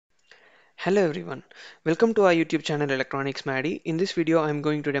Hello everyone, welcome to our YouTube channel Electronics Maddie. In this video, I am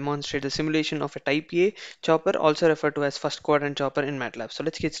going to demonstrate the simulation of a Type A chopper, also referred to as first quadrant chopper in MATLAB. So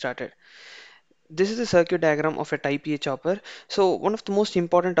let's get started. This is the circuit diagram of a Type A chopper. So one of the most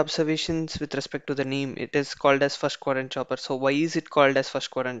important observations with respect to the name, it is called as first quadrant chopper. So why is it called as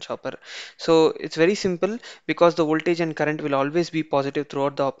first quadrant chopper? So it's very simple because the voltage and current will always be positive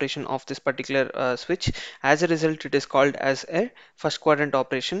throughout the operation of this particular switch. As a result, it is called as a first quadrant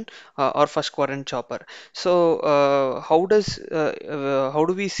operation or first quadrant chopper. So how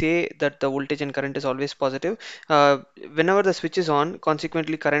do we say that the voltage and current is always positive? Uh, Whenever the switch is on,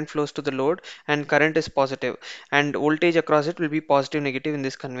 consequently current flows to the load and current is positive and voltage across it will be positive negative in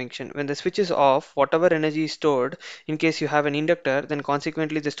this convention. When the switch is off, whatever energy is stored, in case you have an inductor, then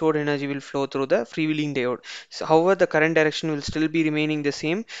consequently the stored energy will flow through the freewheeling diode. So, however, the current direction will still be remaining the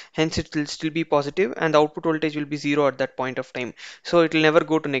same, hence it will still be positive and the output voltage will be zero at that point of time. So it will never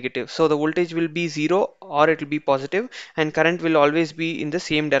go to negative. So the voltage will be zero or it will be positive and current will always be in the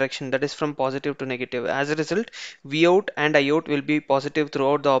same direction, that is from positive to negative. As a result, V out and I out will be positive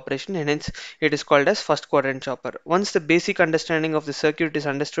throughout the operation and hence it is called as first quadrant chopper. Once the basic understanding of the circuit is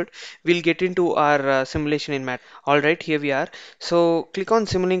understood, we'll get into our simulation in MATLAB. Alright, here we are. So click on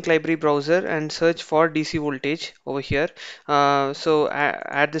Simulink library browser and search for DC voltage over here.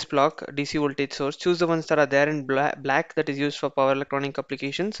 Add this block DC voltage source. Choose the ones that are there in black, that is used for power electronic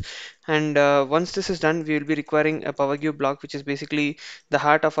applications. And once this is done, we will be requiring a power cube block, which is basically the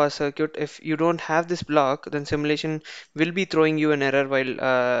heart of our circuit. If you don't have this block, then simulation will be throwing you an error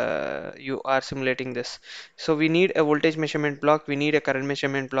while you are simulating this. So we need a voltage measurement block, we need a current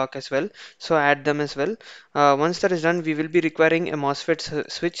measurement block as well. So add them as well. Once that is done, we will be requiring a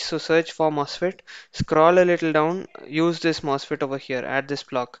MOSFET switch. So search for MOSFET, scroll a little down, use this MOSFET over here, add this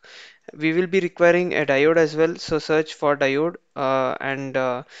block. We will be requiring a diode as well. So search for diode and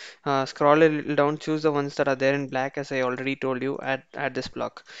scroll a little down, choose the ones that are there in black as I already told you, add this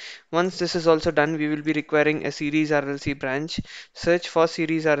block. Once this is also done, we will be requiring a series RLC branch. Search for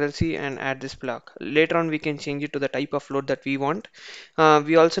series RLC and add this block. Later on, we can change it to the type of load that we want.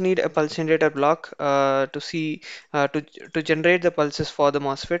 We also need a pulse generator block to generate the pulses for the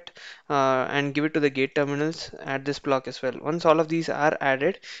MOSFET and give it to the gate terminals. Add this block as well. Once all of these are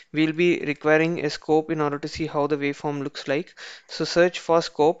added, we'll be requiring a scope in order to see how the waveform looks like. So search for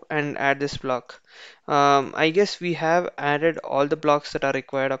scope and add this block. I guess we have added all the blocks that are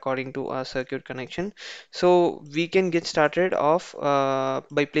required according to our circuit connection. So we can get started off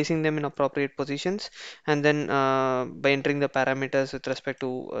by placing them in appropriate positions and then by entering the parameters with respect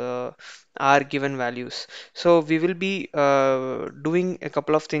to our given values. So we will be doing a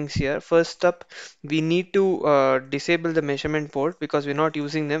couple of things here. First up, we need to disable the measurement port because we're not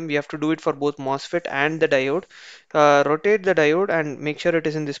using them. We have to do it for both MOSFET and the diode. Rotate the diode and make sure it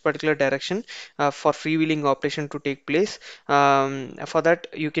is in this particular direction for freewheeling operation to take place. For that,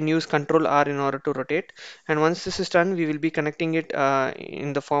 you can use Control R in order to rotate. And once this is done, we will be connecting it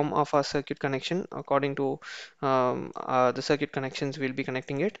in the form of a circuit connection according to the circuit connections. We'll be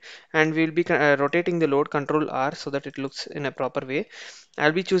connecting it, and we'll be rotating the load Control R so that it looks in a proper way.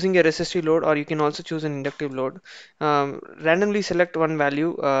 I'll be choosing a resistive load, or you can also choose an inductive load. Randomly select one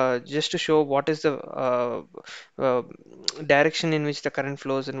value just to show what is the uh, direction in which the current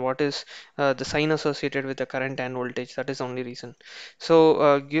flows and what is the sign associated with the current and voltage. That is the only reason.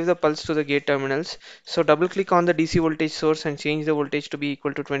 So give the pulse to the gate terminals. So double click on the DC voltage source and change the voltage to be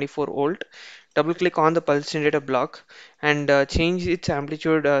equal to 24 volt. Double click on the pulse generator block and change its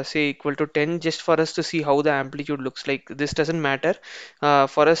amplitude, say equal to 10, just for us to see how the amplitude looks like. This doesn't matter.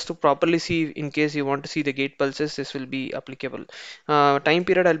 For us to properly see, in case you want to see the gate pulses, this will be applicable. Time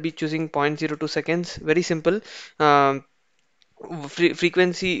period, I'll be choosing 0.02 seconds. Very simple. Um,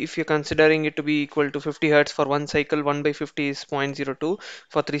 Frequency, if you're considering it to be equal to 50 hertz for one cycle, 1 by 50 is 0.02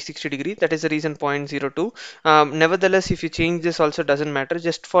 for 360 degree. That is the reason 0.02. Nevertheless, if you change this also doesn't matter.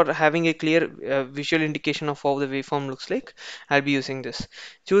 Just for having a clear visual indication of how the waveform looks like, I'll be using this.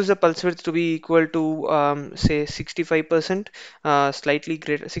 Choose the pulse width to be equal to say 65%, slightly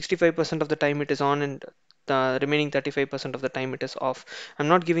greater. 65% of the time it is on and the remaining 35% of the time it is off. I'm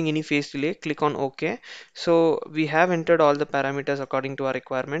not giving any phase delay. Click on OK. So we have entered all the parameters according to our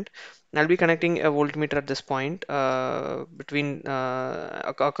requirement. I'll be connecting a voltmeter at this point across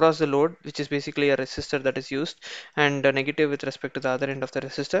the load, which is basically a resistor that is used, and a negative with respect to the other end of the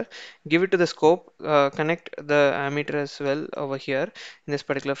resistor. Give it to the scope, connect the ammeter as well over here in this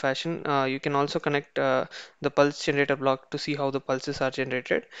particular fashion. You can also connect the pulse generator block to see how the pulses are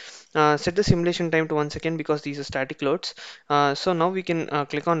generated. Set the simulation time to 1 second because these are static loads. So now we can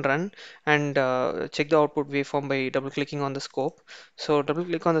click on run and check the output waveform by double clicking on the scope. So double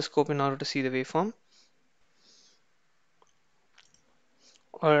click on the scope in order to see the waveform.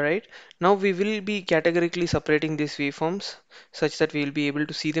 Alright, now we will be categorically separating these waveforms such that we will be able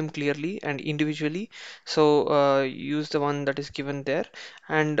to see them clearly and individually. So use the one that is given there.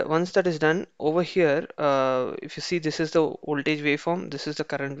 And once that is done, over here, if you see, this is the voltage waveform, this is the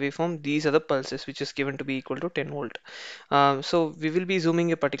current waveform, these are the pulses which is given to be equal to 10 volt. So we will be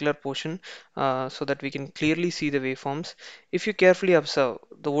zooming a particular portion so that we can clearly see the waveforms. If you carefully observe,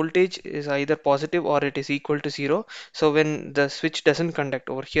 the voltage is either positive or it is equal to zero. So when the switch doesn't conduct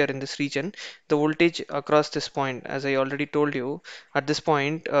over here in this region, the voltage across this point, as I already told you, at this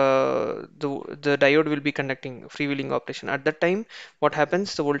point, the diode will be conducting freewheeling operation. At that time, what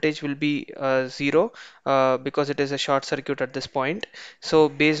happens? The voltage will be zero because it is a short circuit at this point. So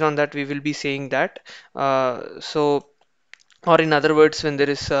based on that, we will be saying that. Or in other words, when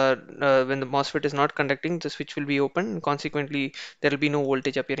there is when the MOSFET is not conducting, the switch will be open, and consequently there will be no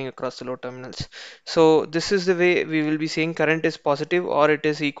voltage appearing across the load terminals. So this is the way we will be saying current is positive or it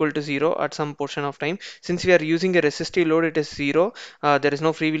is equal to zero at some portion of time. Since we are using a resistive load, it is zero. There is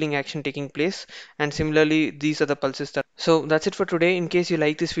no freewheeling action taking place, and similarly, these are the pulses that. So that's it for today. In case you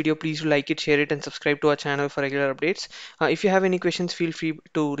like this video, please do like it, share it, and subscribe to our channel for regular updates. If you have any questions, feel free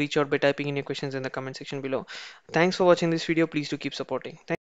to reach out by typing in your questions in the comment section below. Thanks for watching this video. Please do keep supporting.